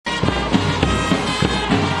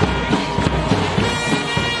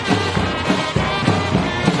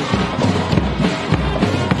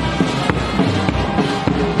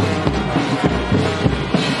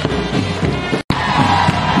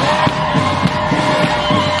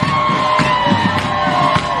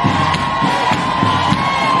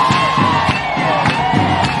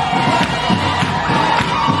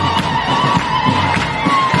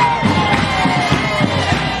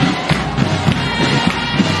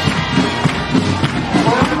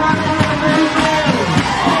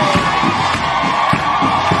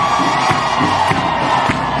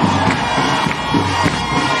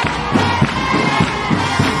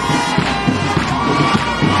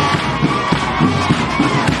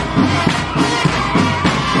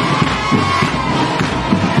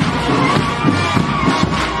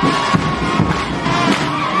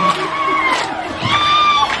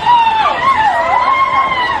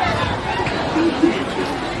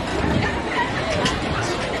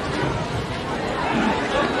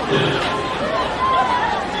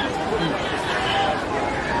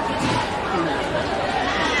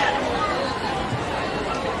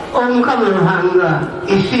Omukama Ruhanga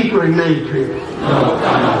isiitwa inaitwe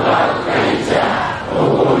n'Omukama bw'atukaita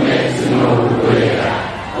obwomezi n'obuwera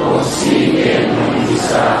osinge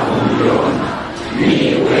n'omukisa byonna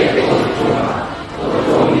niwe otuma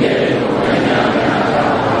otongere n'obanyagana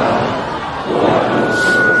oba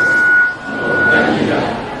n'obusobozi n'oganyira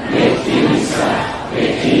n'ekitiinisa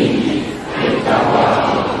ekingi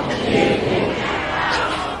etabaawo eko.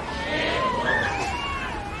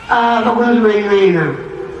 abakozi b'enywena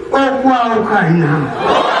okwawukana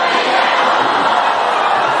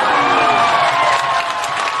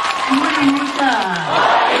mwemuta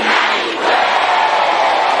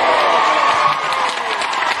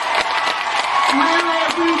mwewe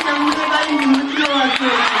kuita mwe balindi mutiro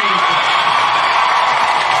wasoka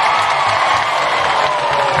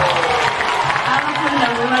abakozi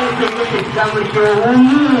bamwe baletegete ekigambo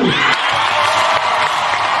ky'obumu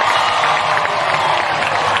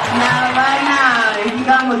n'abaana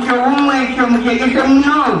ekigambo ky'obumu ekyo mutegese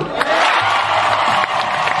muno.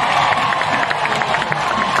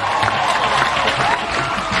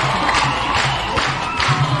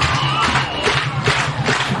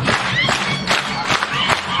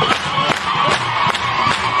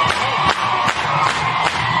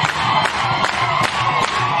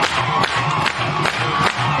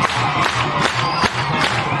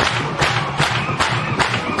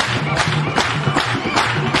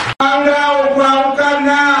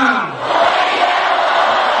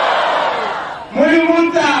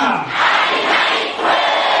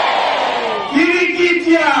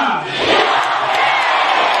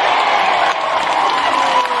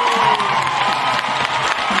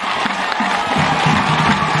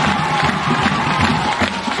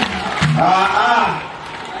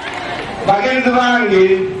 bagenzi bange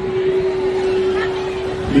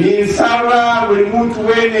ninsaba buli muntu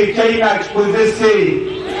wene ekyalina akikozese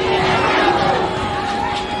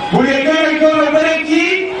buli ekyono kyolobere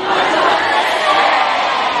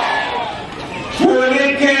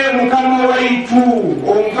tuoleke mukama waitu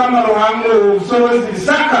Omukama Ruhanga Owobusobozi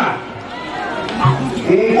Bisaka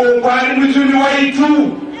ngokwali muzuni waitu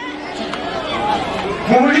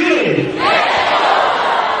muwulire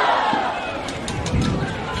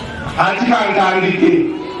ati kantandike.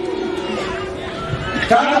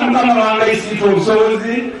 Tata Mukama Ruhanga isiitwa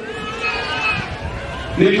Obusobozi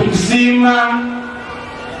nitukusiima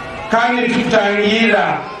kandi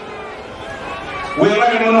nitukutangira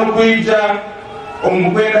webale muno kwija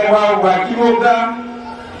omukwenda bwawe bwa Kiboga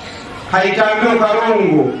haitambiro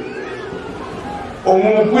Karongo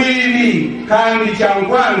omubukwiri kandi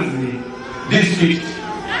Kyankwanzi district.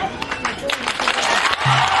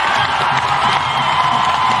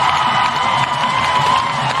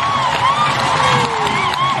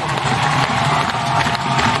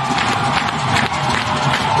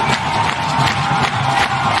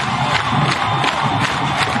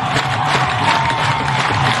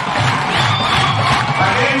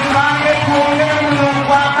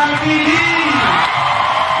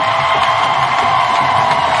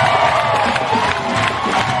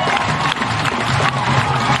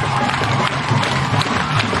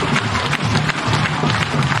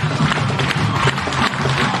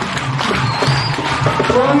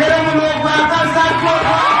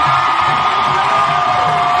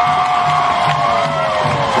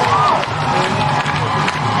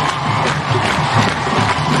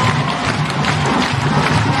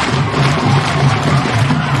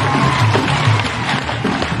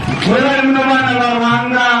 Mwebale muno baana ba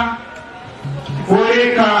Ruhanga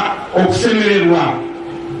oleka okusemererwa.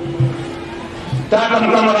 Tata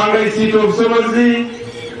Mukama Ruhanga isiitwa Obusobozi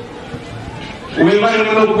webale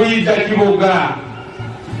muno kwija Kiboga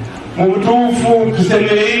mu butuufu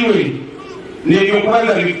tusemereirwe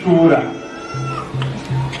n'ebyokubaza bitutuura.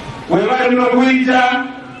 Webale muno kwija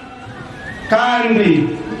kandi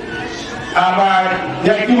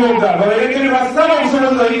abanyakiboga baberekere basaba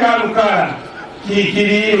obusobozi balikanukala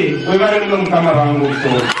kikiriye webale muno Mukama Ruhanga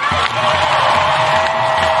Owobusobozi.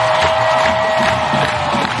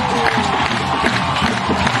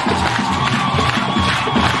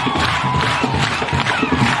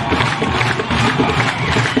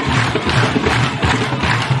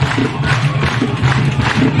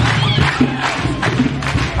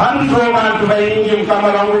 Hanu abantu bayingi Mukama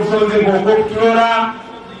Ruhanga Owobusobozi ng'okutulora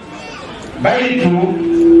baitu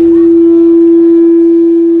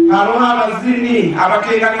hariho abazini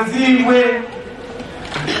abateganizibwe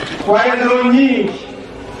twayezero nyingi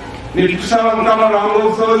nitukusaba Mukama Ruhanga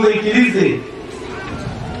Owobusobozi ikirize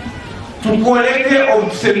tukoleke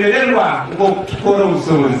obutusemererwa ng'okutukora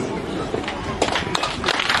obusobozi.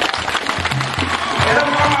 Era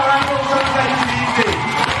Mukama Ruhanga Owobusobozi ikirize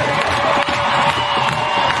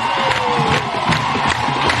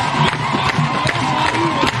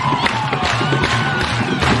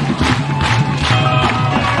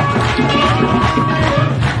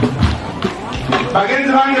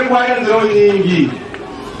bagenzi bange kwaya nziro nyingi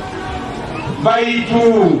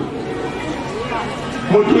baitu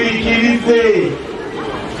mutuyikirize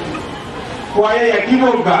kwaya ya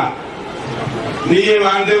Kiboga niye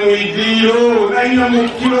banze mwidiro naino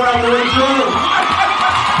mukirora mwejo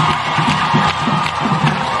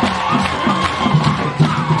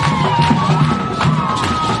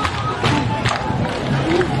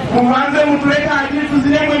mubanze mutuleka akili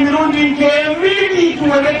tuziremwe mirundi nk'ebiri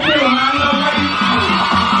tuweleke Ruhanga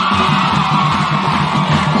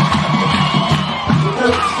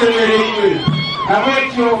tusemereiwe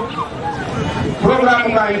nabwekyo programu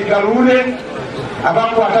ngandigarure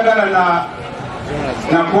abakwatagana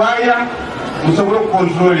na kwaya musobole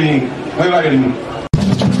okucontrolling mwebalemu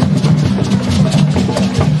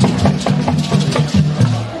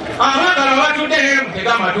abagala batudde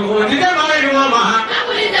mutegamatu nzitemawenuoma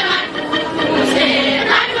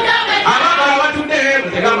abagala batudde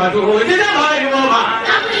mutegamatu nzitemawenuoma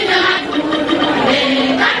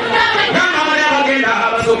namamali abagenda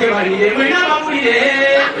abasooke balire mulina amawulire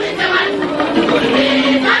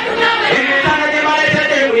ebitana gye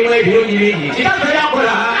baleetedde mulimu ebirungi bingi kitazo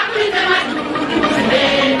yakola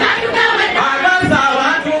agaza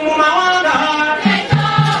abantu mu mawanga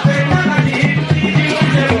enakati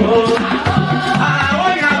tikimusemo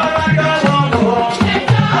awonya abalwadde obwongo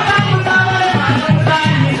abamuza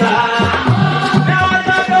abalemazamuzanyiza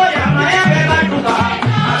nawatadde oyo amayembe gatuka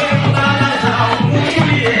abemugalaza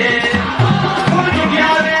omuyulire mujukira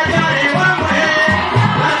abeekyale wamwe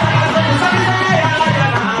nasakaza okusabira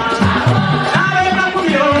yalagana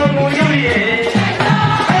n'abekakubiro muyulire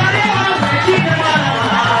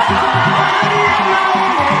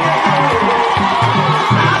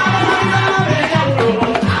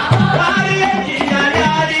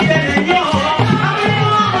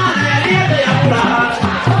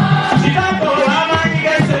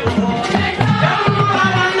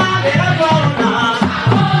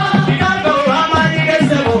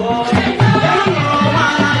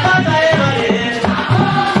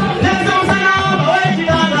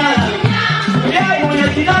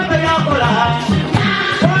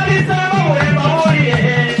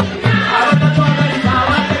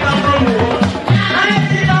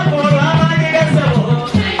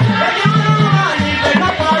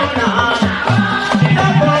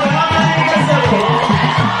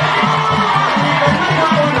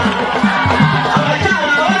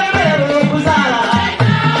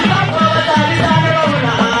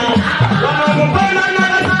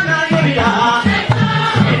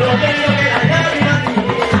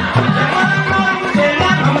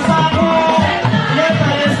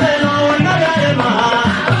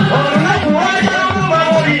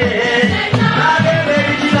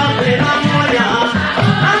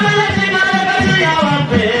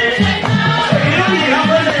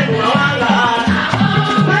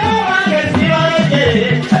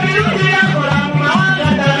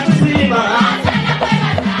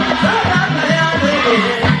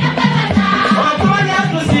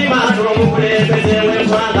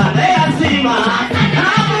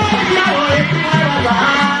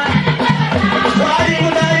Why